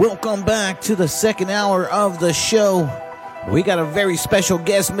Welcome back to the second hour of the show. We got a very special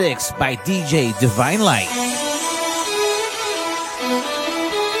guest mix by DJ Divine Light.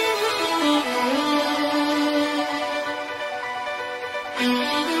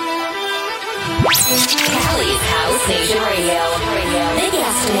 Cali's HouseNation Radio. The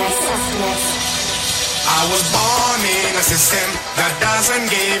guest mix. I was born in a system that doesn't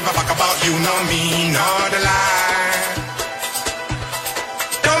give a fuck about you, nor me, nor the lie.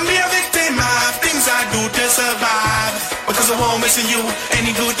 Don't be a victim of things I do to survive, because I won't miss you,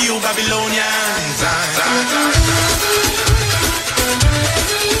 any good you Babylonians.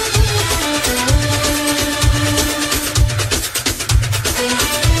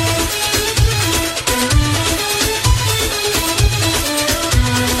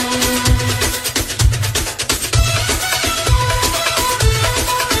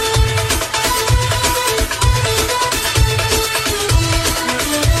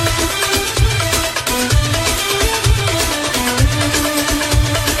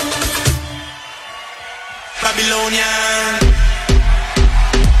 Babylonian.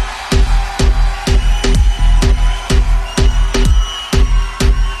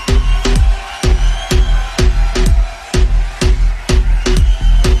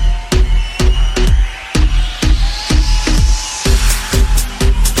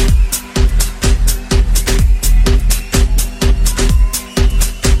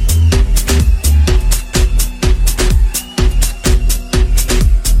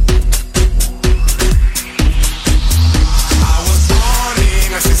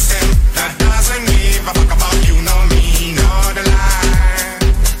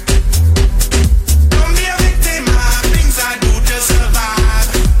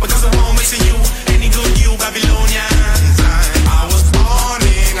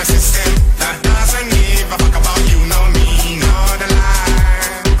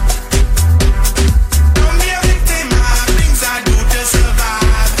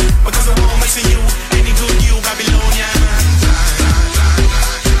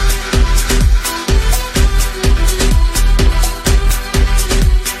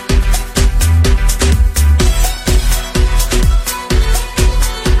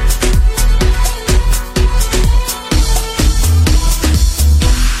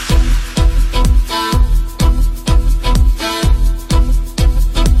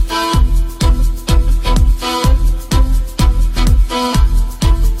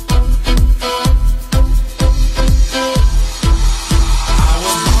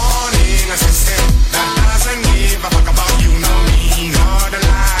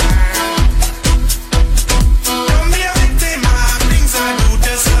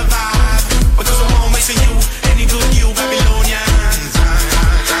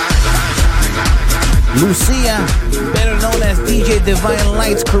 Divine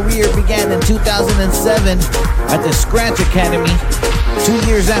Light's career began in 2007 at the Scratch Academy. 2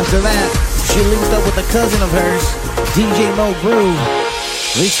 years after that, she linked up with a cousin of hers, DJ Mo Smoove.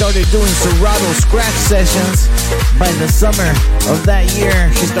 They started doing Serato scratch sessions. By the summer of that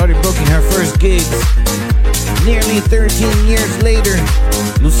year, she started booking her first gigs. Nearly 13 years later,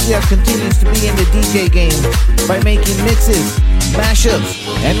 Lucia continues to be in the DJ game by making mixes, mashups,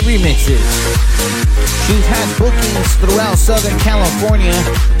 and remixes. She's had bookings throughout Southern California,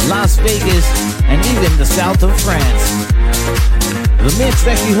 Las Vegas, and even the south of France. The mix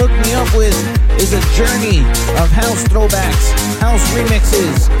that she hooked me up with is a journey of house throwbacks, house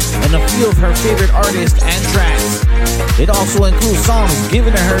remixes, and a few of her favorite artists and tracks. It also includes songs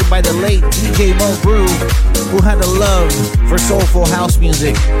given to her by the late DJ Mo Smoove, who had a love for soulful house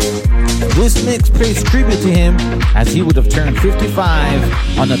music. This mix pays tribute to him as he would have turned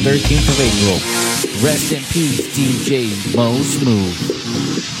 55 on the 13th of April. Rest in peace, DJ Mo Smoove.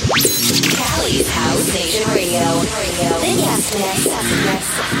 Cali's HouseNation Radio. The guest mix.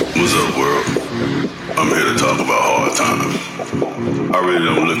 What's up, world? I'm here to talk about hard times. I really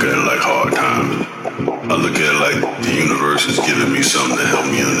don't look at it like hard times. I look at it like the universe is giving me something to help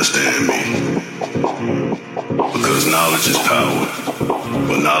me understand me. Because knowledge is power,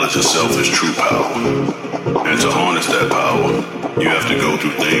 but knowledge itself is true power. And to harness that power, you have to go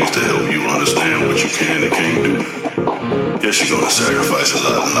through things to help you understand what you can and can't do. Yes, you're gonna sacrifice a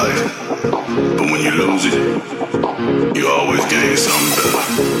lot in life, but when you lose it, you always gain something better.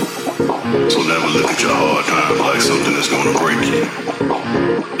 So never look at your hard times like something that's gonna break you.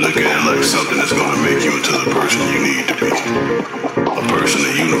 Look at it like something that's gonna make you into the person you need to be. A person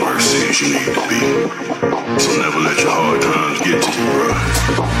the universe says you need to be. So never let your hard times get to you, bro.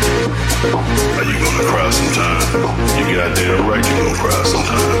 Are you gonna cry sometime? You goddamn right you're gonna cry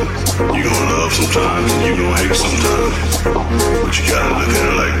sometime. You gonna love sometimes and you gonna hate sometimes. But you gotta look at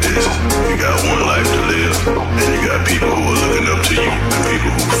it like this. You got one life to live, and you got people who are looking up to you and people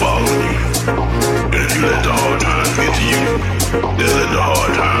who follow you. And if you let the hard times get to you, they'll let the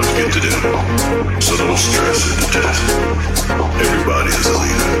hard times get to them. So don't stress at the test. Everybody is a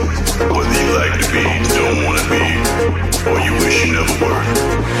leader. Whether you like to be, don't want to be, or you wish you never were.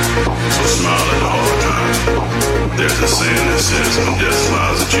 So smile at the hard times. There's a saying that says when death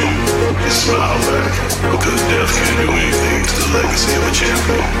smiles at you, you smile back. Because death can't do anything to the legacy of a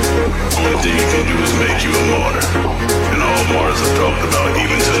champion. Only thing it can do is make you a martyr. And all martyrs are talked about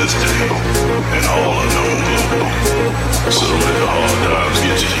even to this day. And all are known globally. So don't let the hard times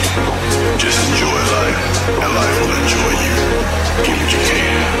get to you. Just enjoy life, and life will enjoy you. Get what you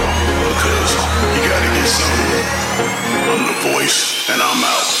can, because you gotta get something. I'm the voice, and I'm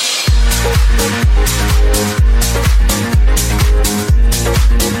out.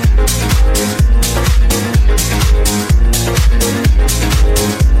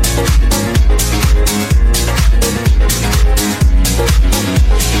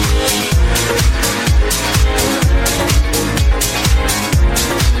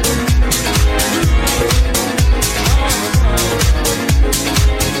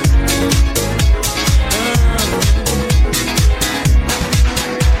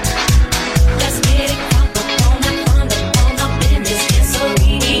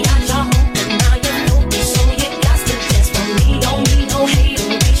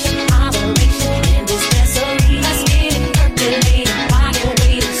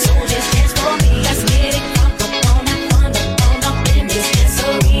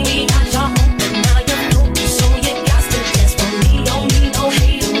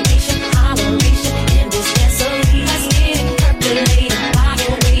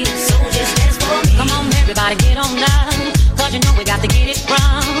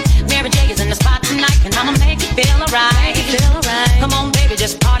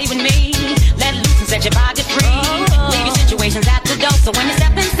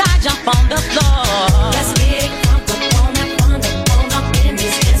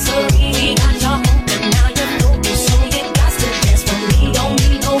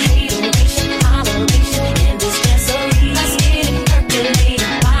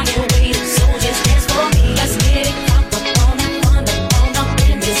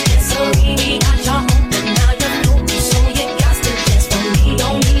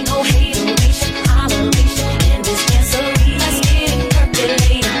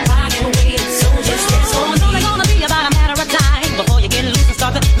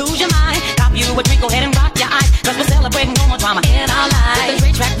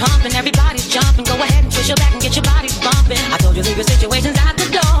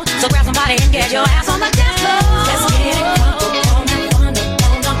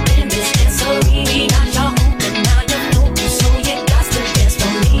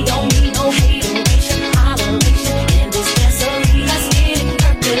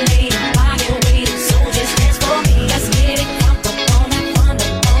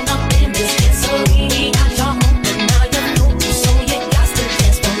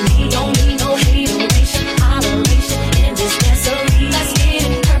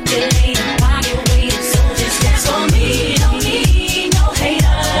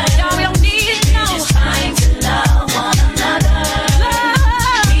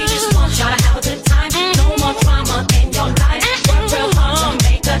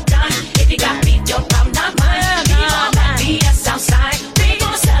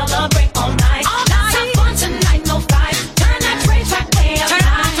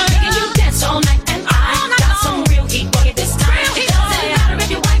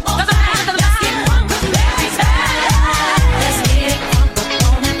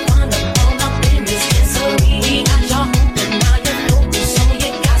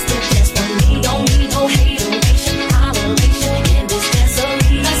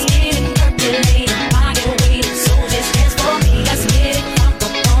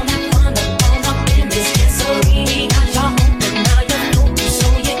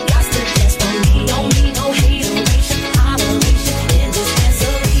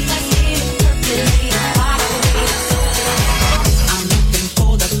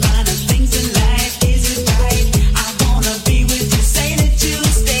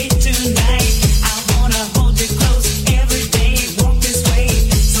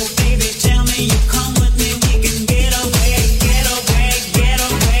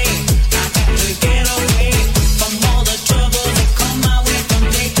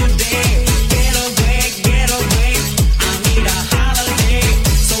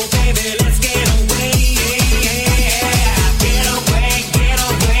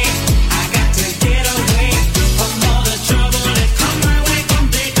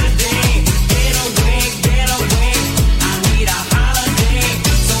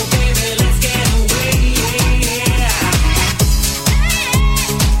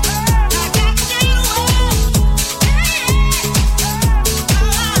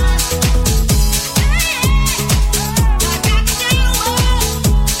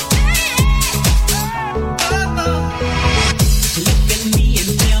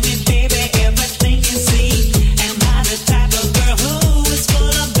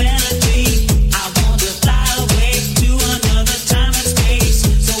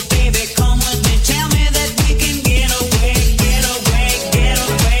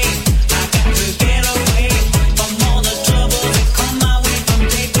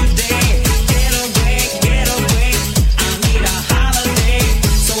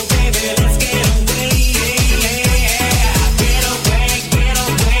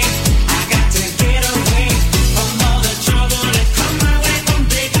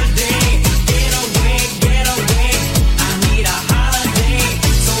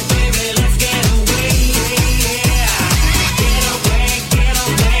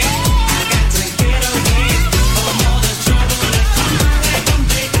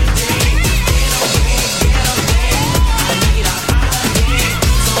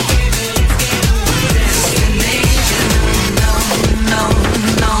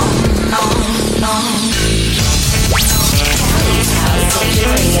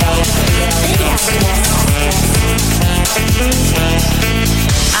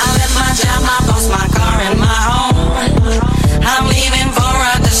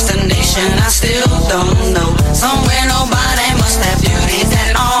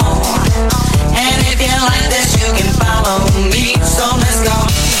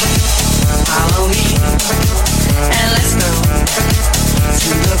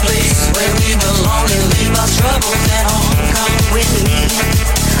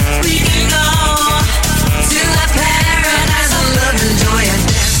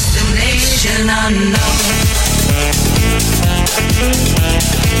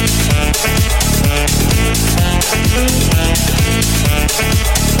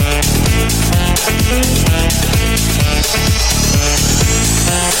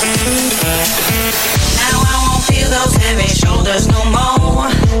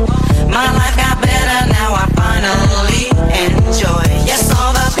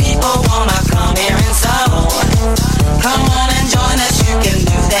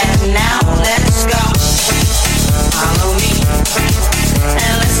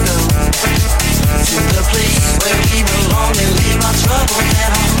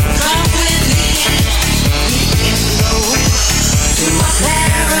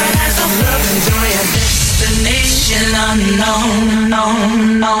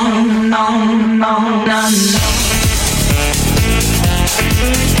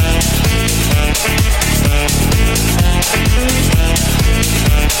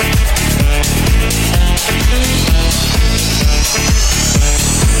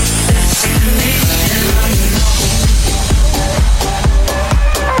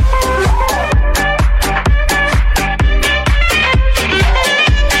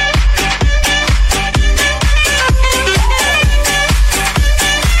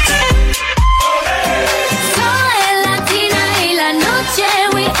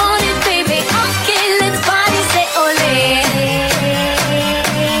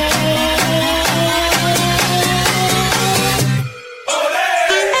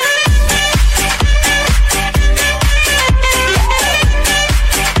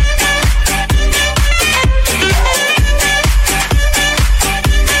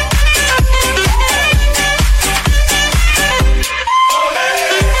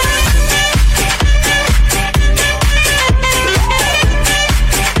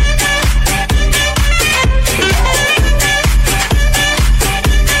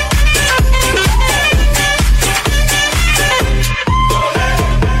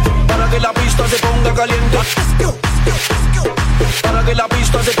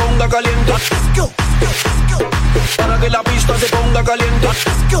 caliente. Para que la pista se ponga caliente.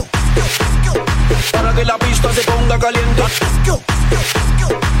 Para que la pista se ponga caliente.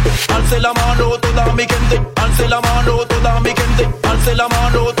 Alce la mano toda mi gente, alce la mano toda mi gente, alce la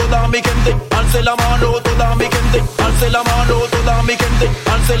mano toda mi gente, alce la mano toda mi gente, alce la mano toda mi gente,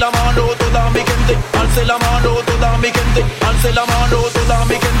 alce la mano toda mi gente, alce la mano toda mi gente, alce la mano toda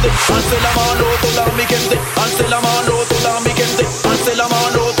mi gente, alce la mano toda mi gente, alce la mano toda mi gente, alce la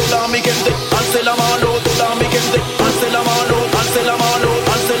mano toda mi gente, alce la mano toda mi gente, alce la mano, alce la mano,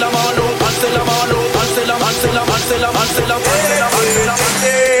 alce la mano, alce la mano, alce la, alce la, alce la, alce la, alce la, alce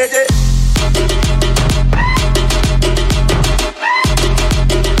la,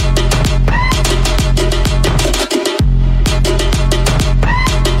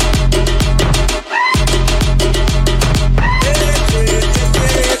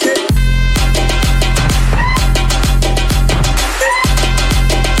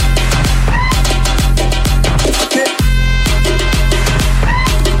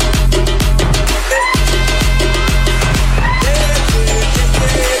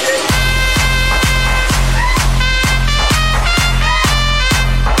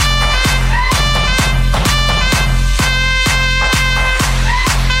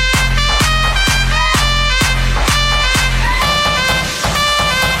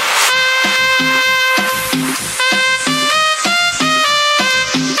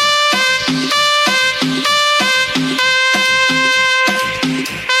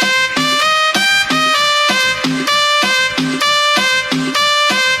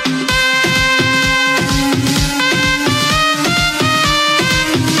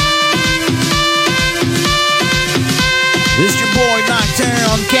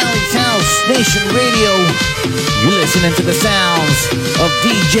 HouseNation Radio. You're listening to the sounds of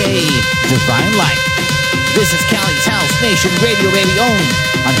DJ Divine Light. This is Cali's HouseNation Radio, baby, only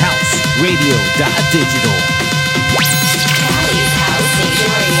on houseradio.digital. Cali's HouseNation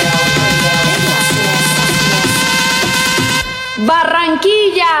Radio.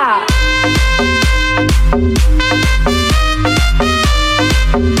 Barranquilla.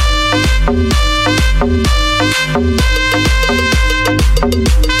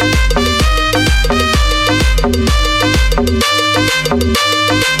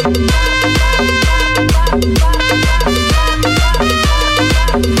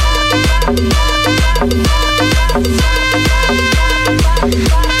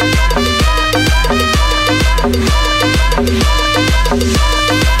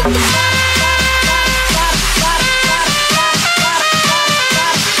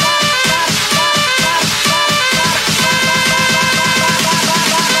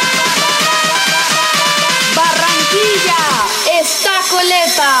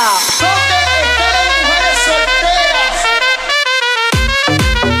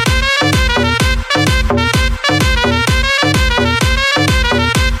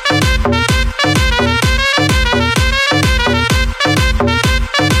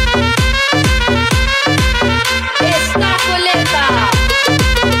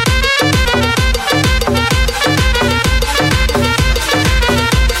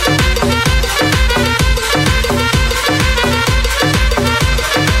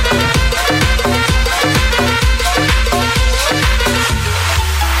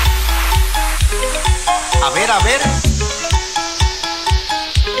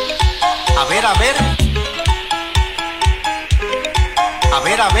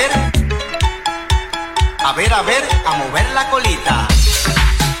 A ver, a mover la colita.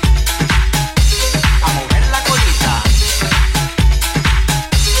 A mover la colita.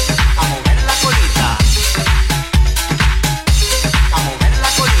 A mover la colita. A mover la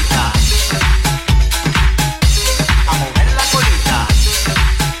colita. A mover la colita.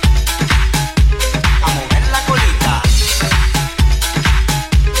 A mover la colita.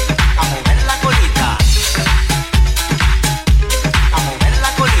 A mover la colita. A mover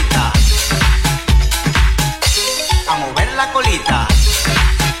la colita. A mover la colita.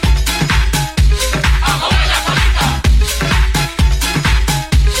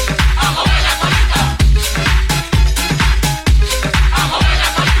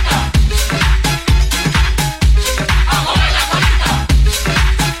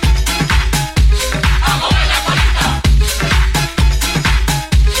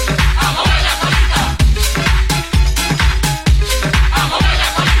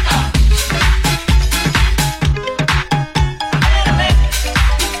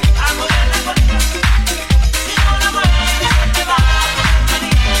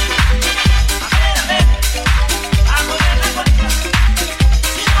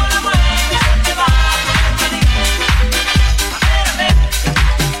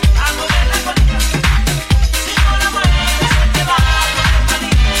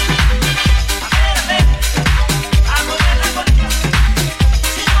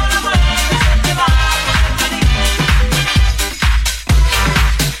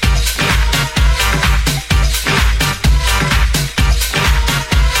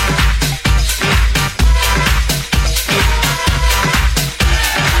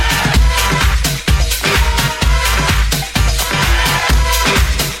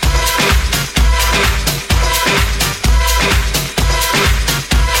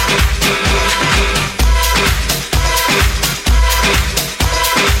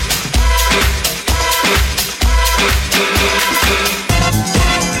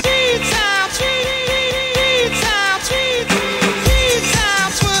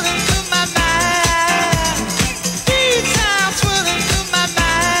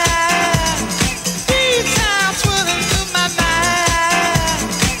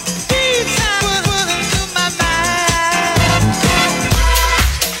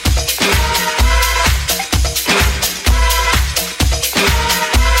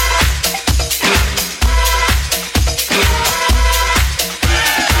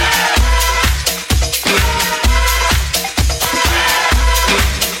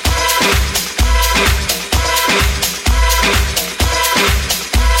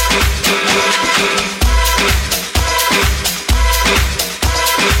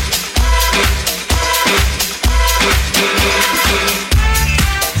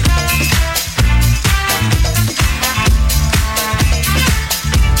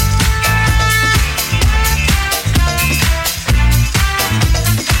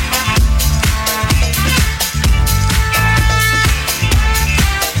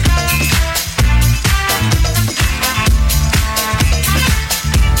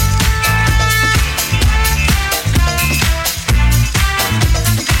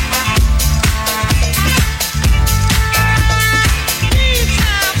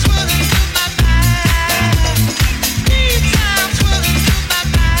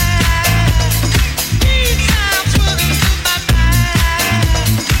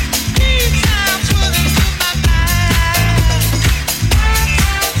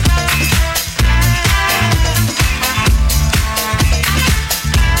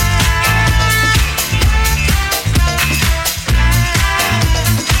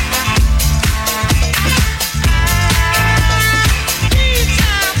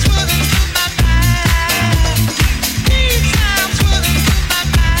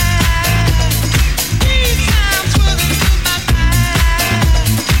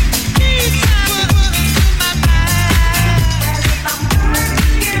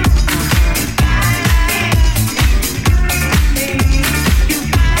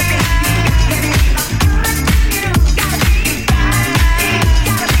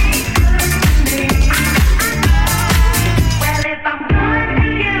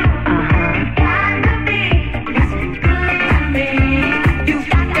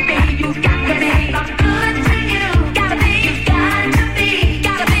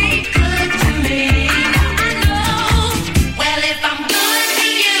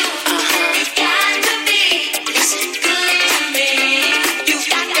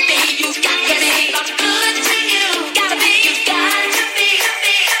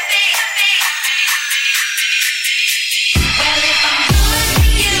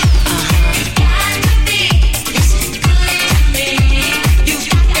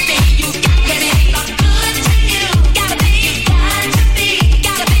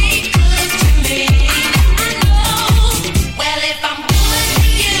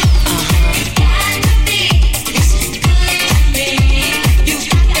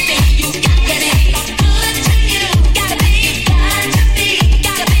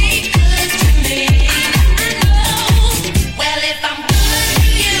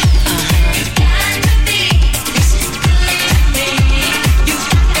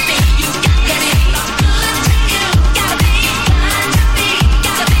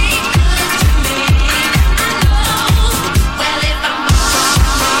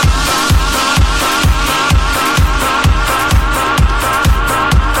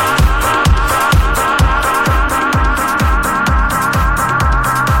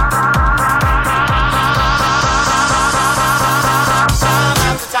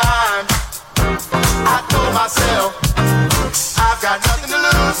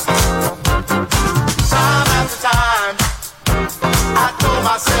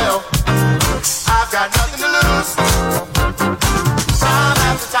 myself, I've got nothing to lose. Time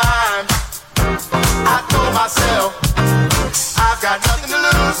after time, I told myself, I've got nothing to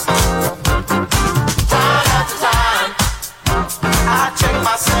lose. Time after time, I check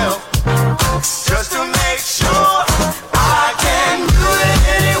myself just to make sure I can do it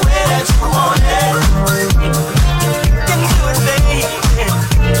any way that you want it. Can do it, baby.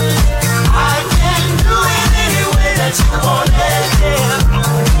 I can do it any way that you want it. Yeah.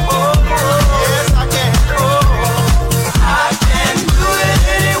 Oh, yes, I can. Oh, I can do it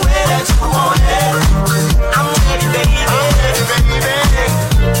any way that you want it. I'm ready, baby. I'm ready, baby.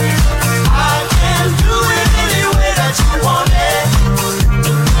 I can do it any way that you want it.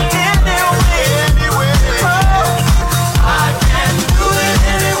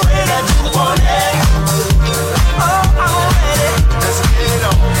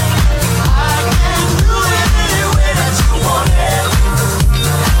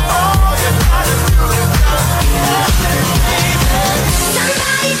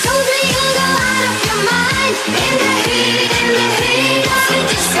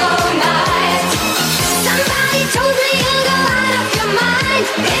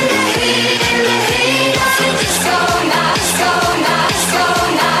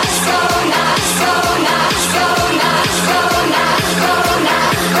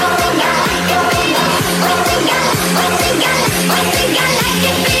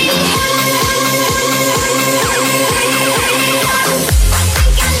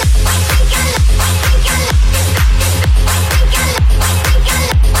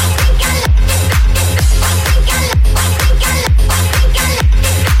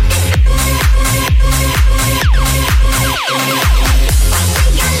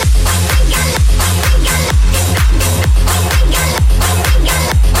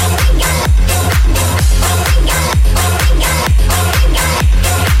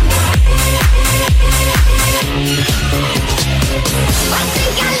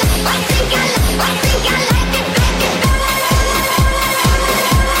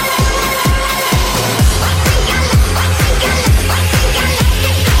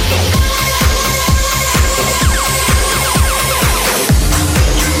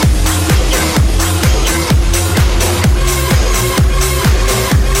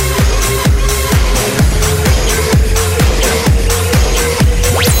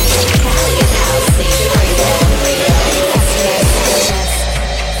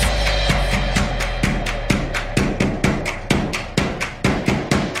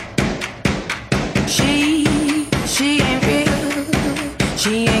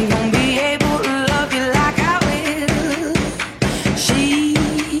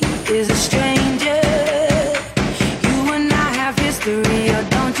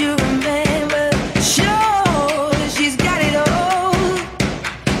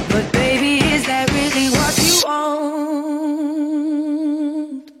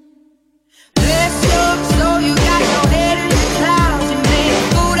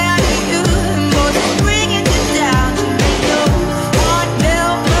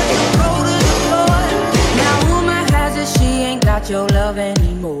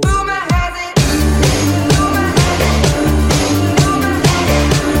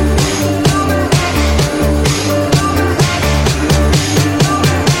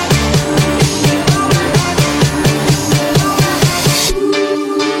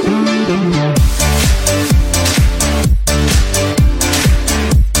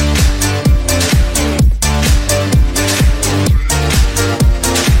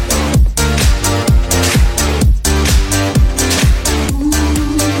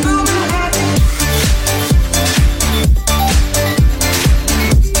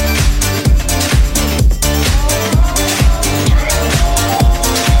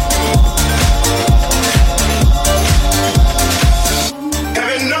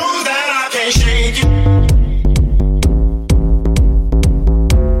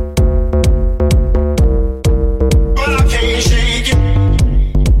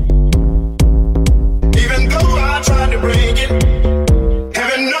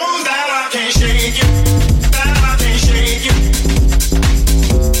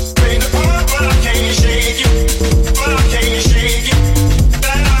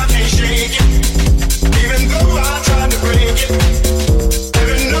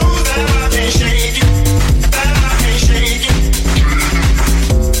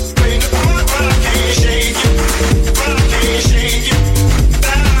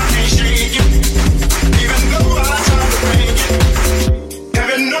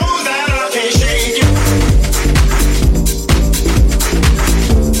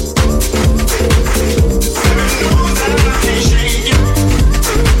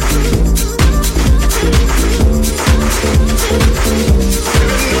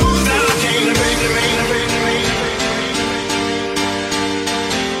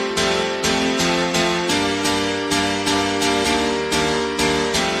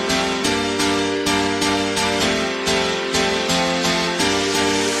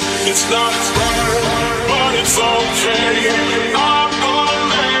 not right, but it's okay. I'm gonna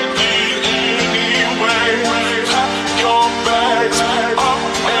make it anyway. Pack your bags up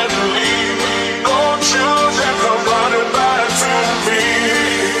and leave. Don't you dare come running back to me.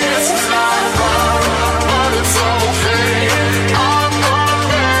 It's not right, but it's okay. I'm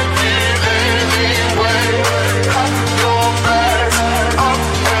gonna make it anyway. Pack your bags up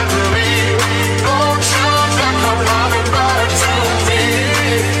and leave. Don't you dare come running back to me.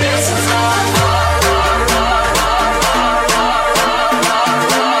 It's not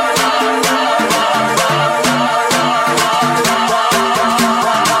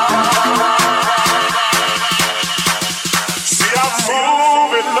see, I'm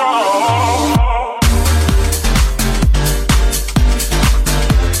moving on.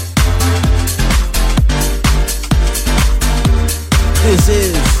 This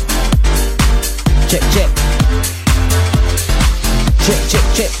is check, check. Check, check,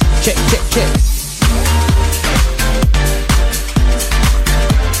 check, check, check, check.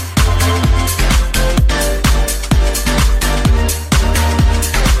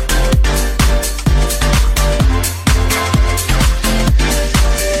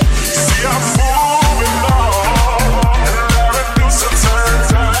 See, I'm moving on, and let it do some time.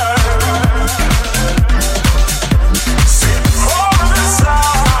 See, all this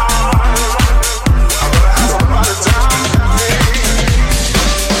time, I'm gonna have somebody down me.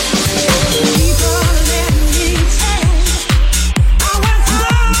 People let me tell, I work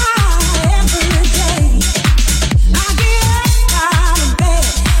hard every day. I get up out of bed,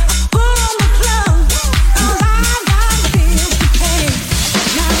 I put on the clothes, 'cause I got bills to pay.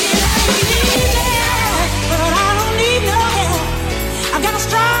 Now it ain't easy, but I don't need no help. I've got a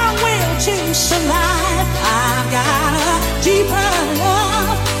strong will to survive. I've got a deeper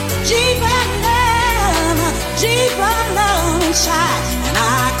love, deeper love, deeper love inside, and I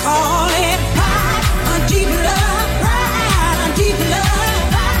call it pride. A deep love, pride. A deep love,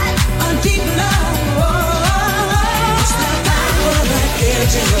 pride. A deep love. Oh, it's the kind of that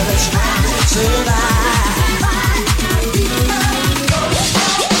gives you the strength to survive. A deep love.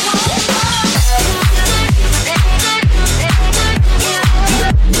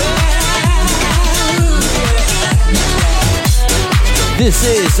 This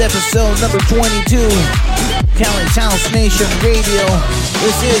is episode number 22, Cali's HouseNation Radio.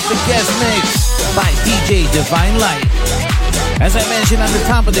 This is the guest mix by DJ Divine Light. As I mentioned on the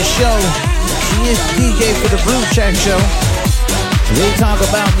top of the show, she is DJ for the Brew Check Show. They talk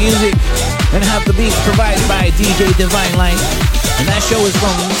about music and have the beats provided by DJ Divine Light. And that show is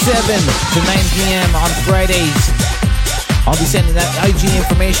from 7 to 9 p.m. on Fridays. I'll be sending that IG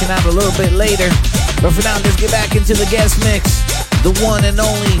information out a little bit later. But for now, let's get back into the guest mix. The one and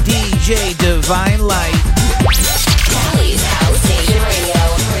only DJ Divine Light. Cali's HouseNation Radio.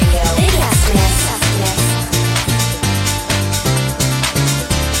 Big ass.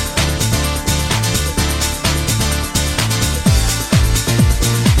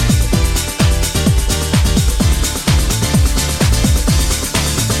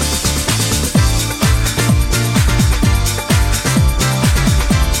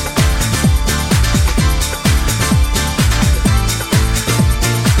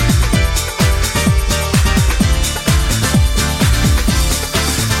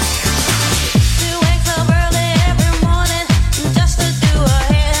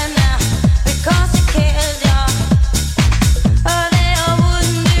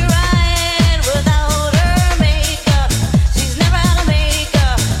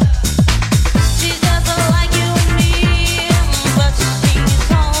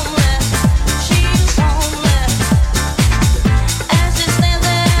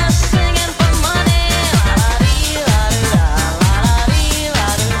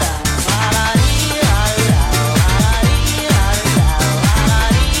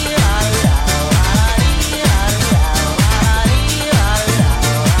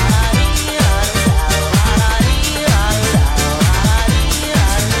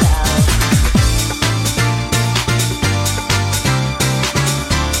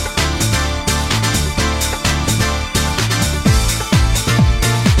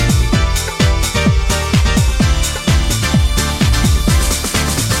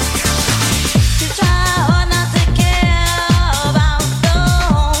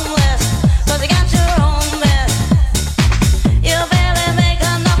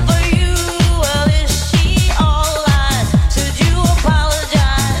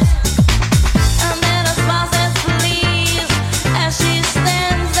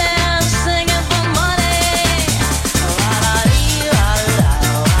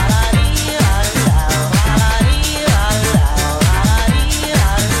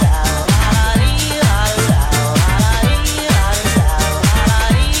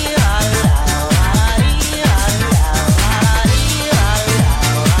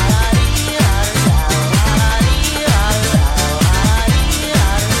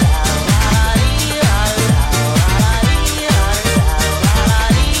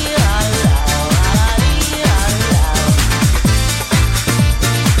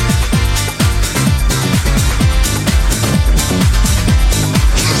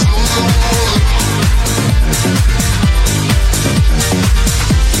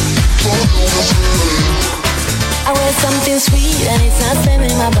 something sweet and it's not same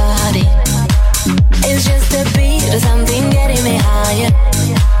in my body. It's just a beat or something getting me higher.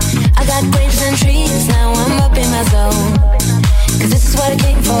 I got grapes and trees, now I'm up in my zone. Cause this is what I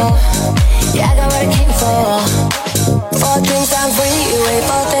came for. Yeah, I got what I came for. 4 drinks down freeway,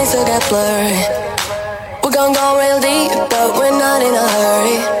 4 things to get blurry. We're gonna go real deep, but we're not in a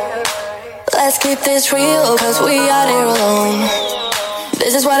hurry. Let's keep this real, cause we out here alone.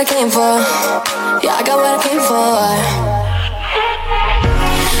 This is what I came for. Yeah, I got what I came for.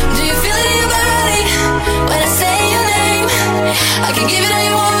 Do you feel it in your body when I say your name? I can give it all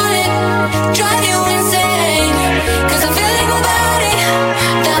you want it, drive you insane. Cause I'm feeling my body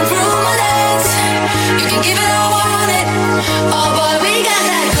down through my legs. You can give it all I want it. Oh boy, we got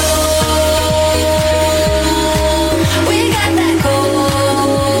that cold. We got that cold.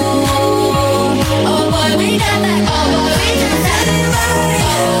 Oh boy, we got that. Oh boy, we got that.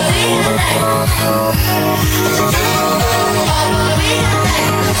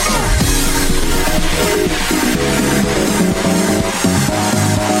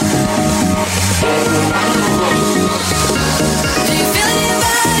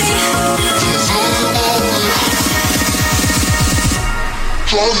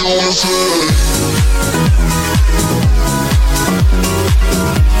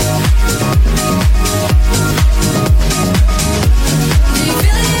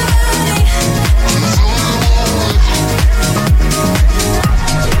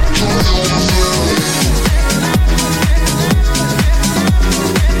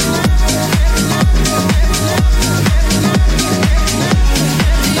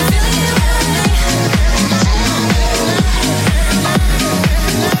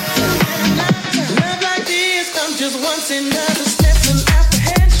 Just once another step in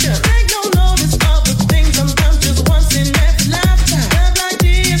apprehension. Take no notice of the things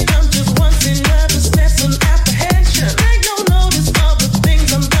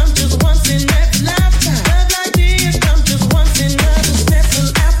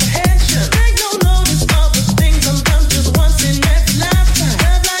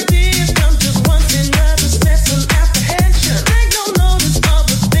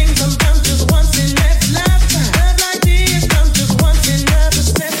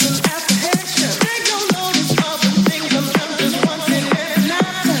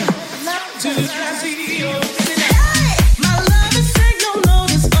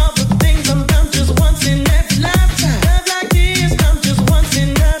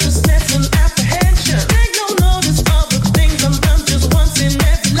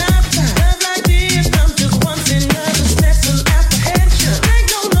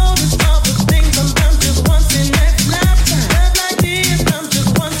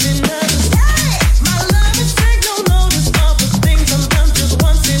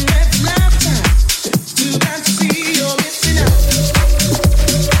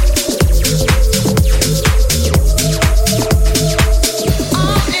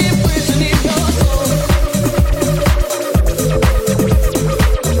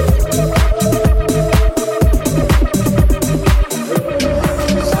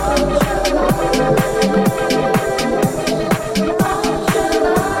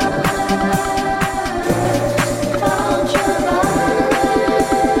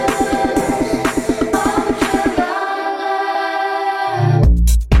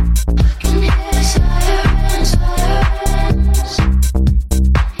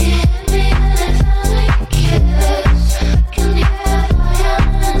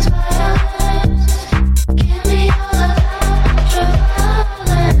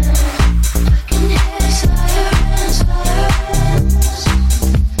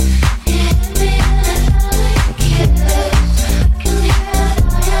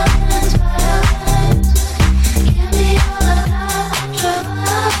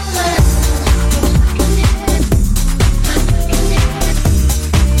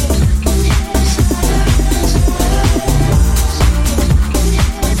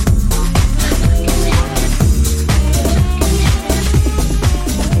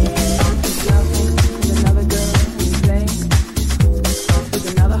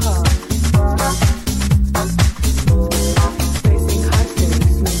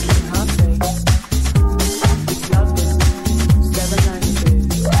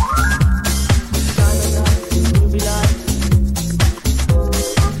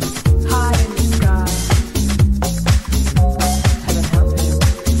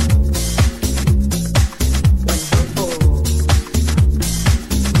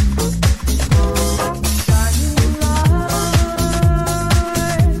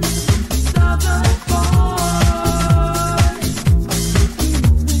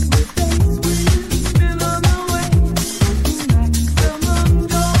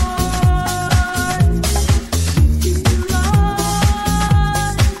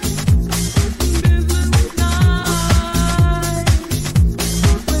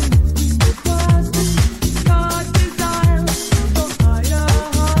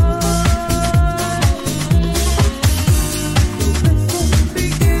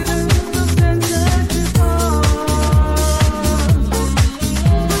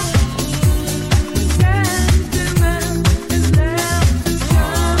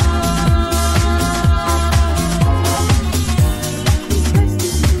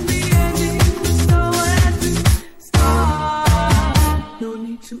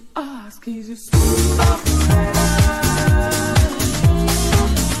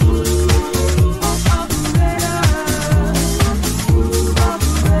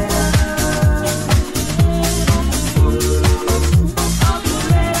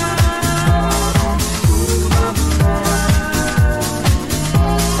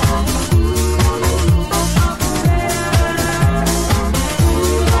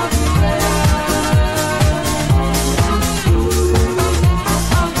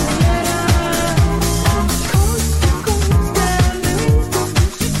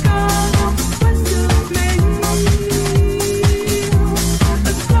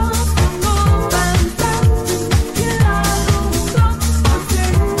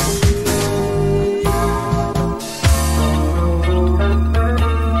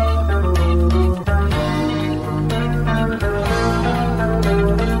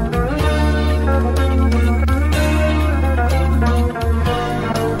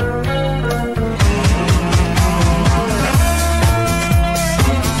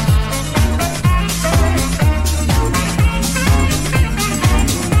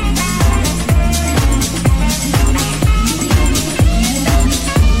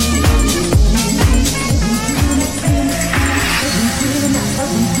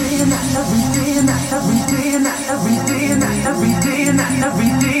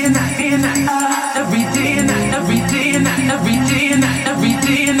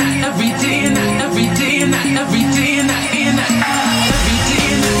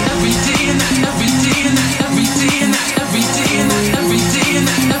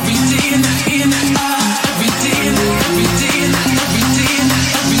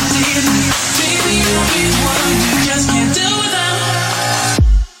Just can't do without.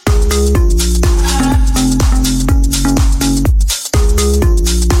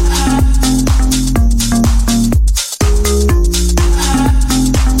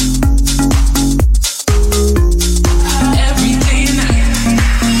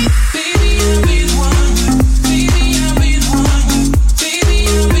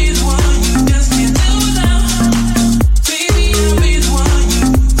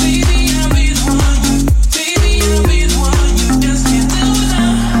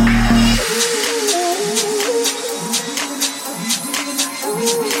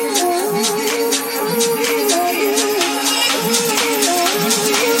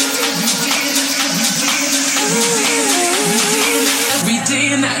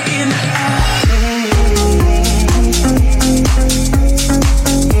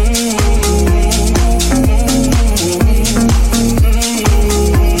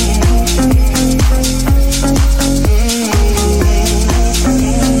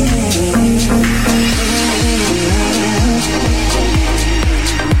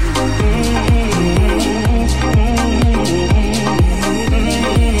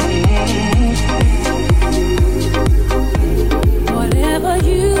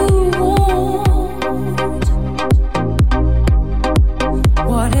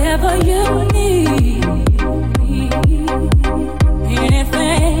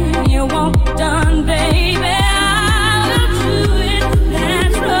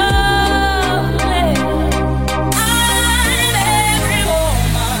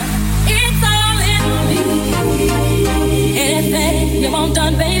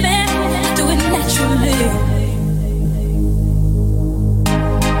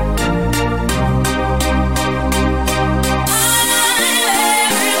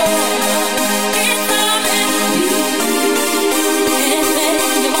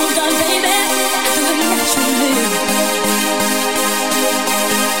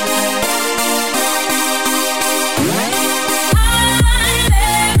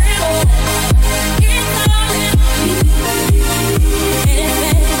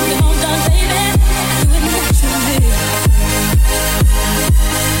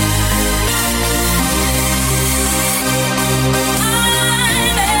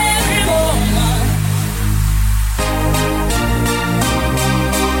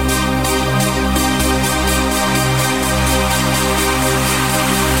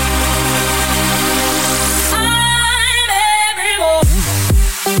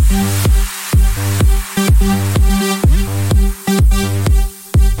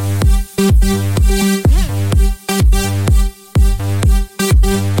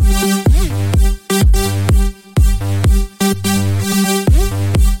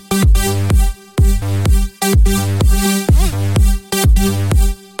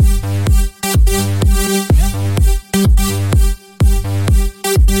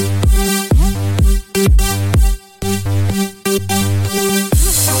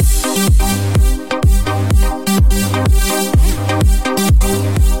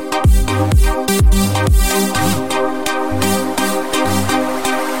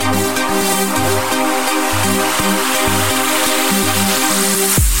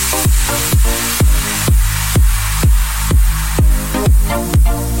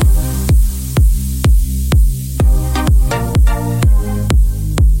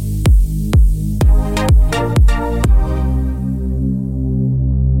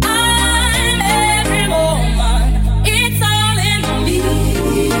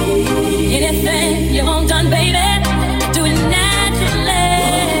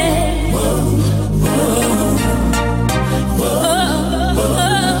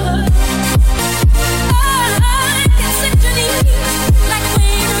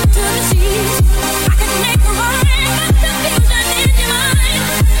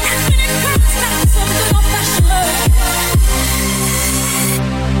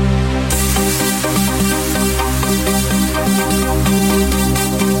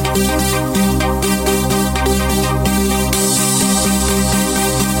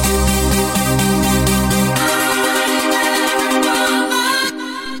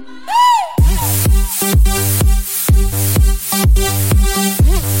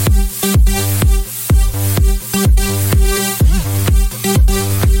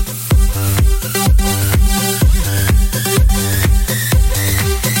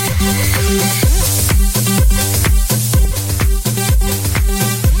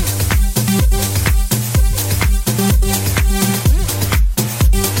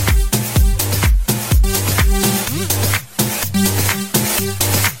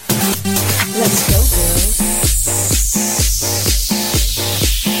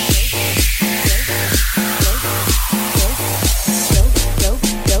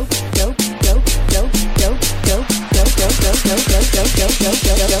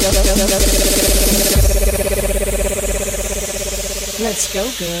 Let's go,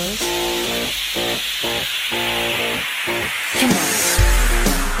 girls. Come on.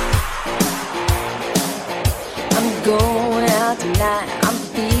 I'm going out tonight. I'm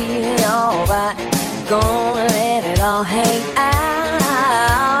feeling alright. Gonna let it all hang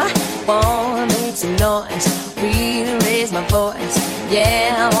out. Wanna make some noise, really raise my voice.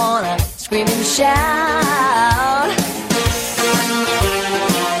 Yeah, I wanna scream and shout.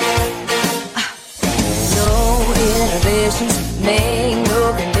 No inhibitions, make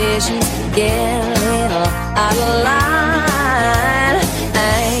no conditions. Get a little out of line. I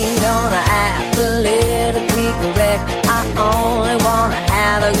ain't gonna act politically correct. I only wanna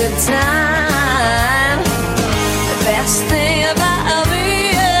have a good time. The best thing about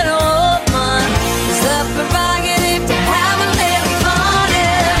being a woman is the prerogative to have a little fun.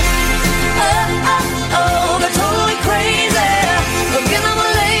 Yeah. Oh, they're totally crazy. Looking at my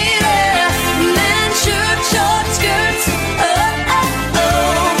lady, man, shirt, short skirts.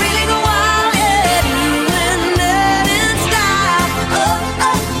 Really go wild, yeah, doing that in style.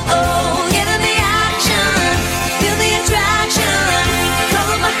 Get in the action, feel the attraction.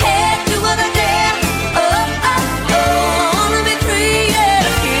 Cover my head, do what I dare. Wanna be free, yeah,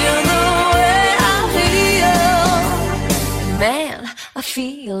 feel the way I feel. Man, I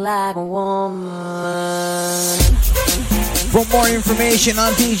feel like a woman. For more information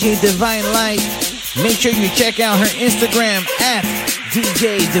on DJ Divine Light, make sure you check out her Instagram at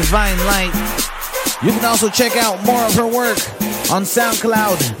DJ Divine Light. You can also check out more of her work on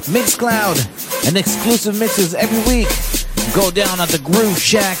SoundCloud, Mixcloud, and exclusive mixes every week. Go down at the Groove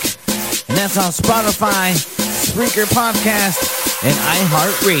Shack, and that's on Spotify, Spreaker Podcast, and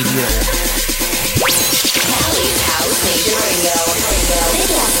iHeartRadio. Cali's HouseNation Radio.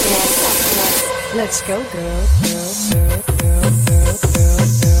 Big ass. Let's go, girl. Yes,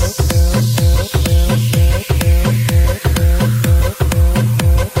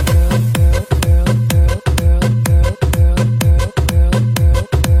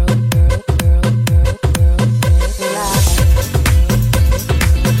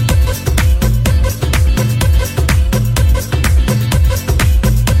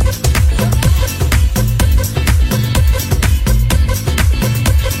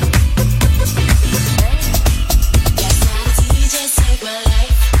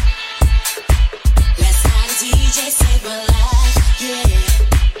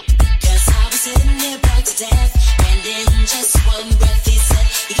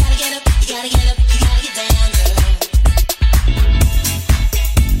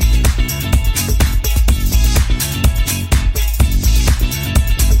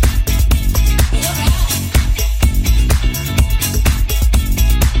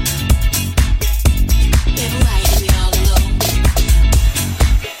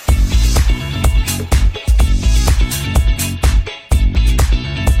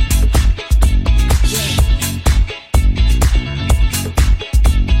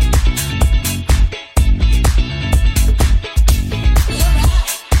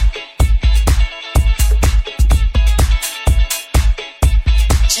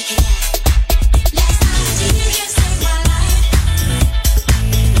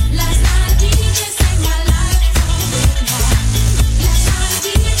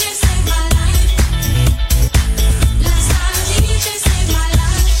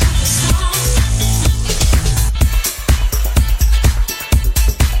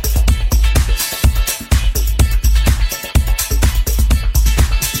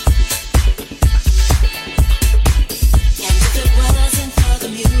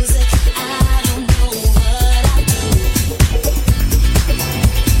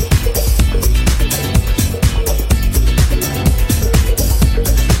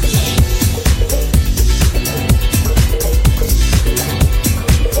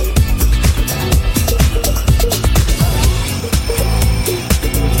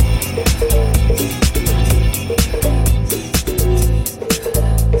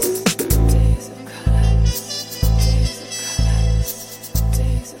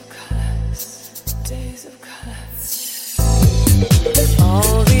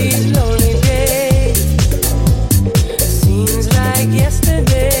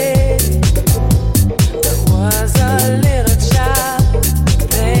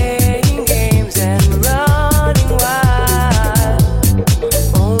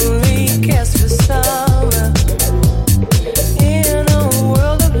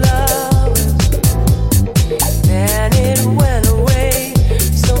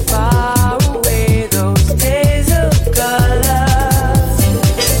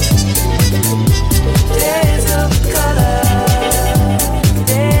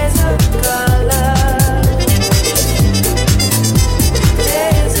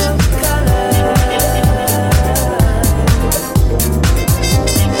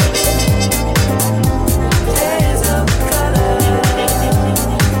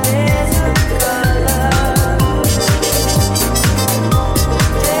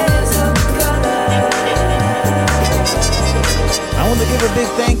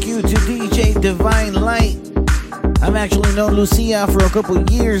 thank you to DJ Divine Light. I've actually known Lucia for a couple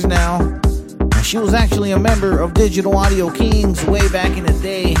years now. She was actually a member of Digital Audio Kings way back in the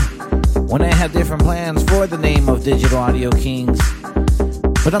day when I had different plans for the name of Digital Audio Kings.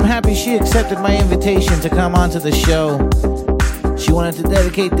 But I'm happy she accepted my invitation to come onto the show. She wanted to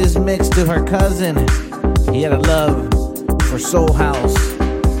dedicate this mix to her cousin. He had a love for Soul House.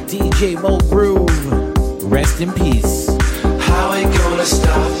 DJ Mo Groove, rest in peace. How we gonna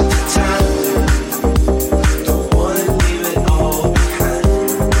stop the time? Don't wanna leave it all behind.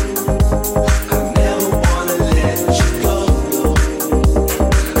 I never wanna let you go.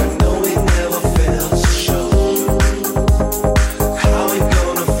 I know we never felt so sure. How we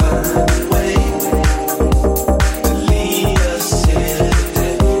gonna find a way to lead us here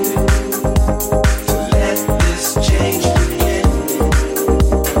today? To let this change begin.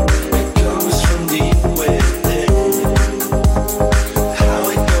 It comes from deep within. How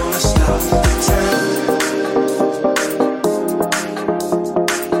we gonna stop the time?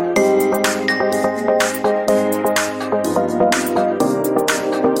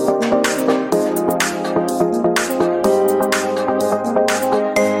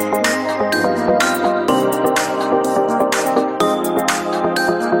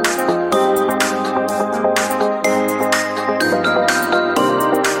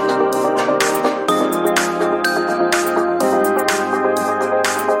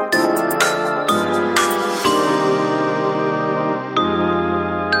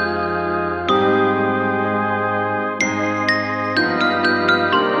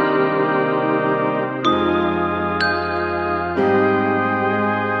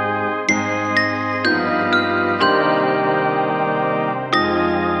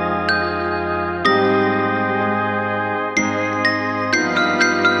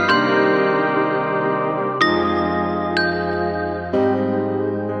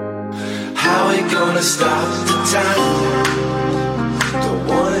 How we gonna stop the time?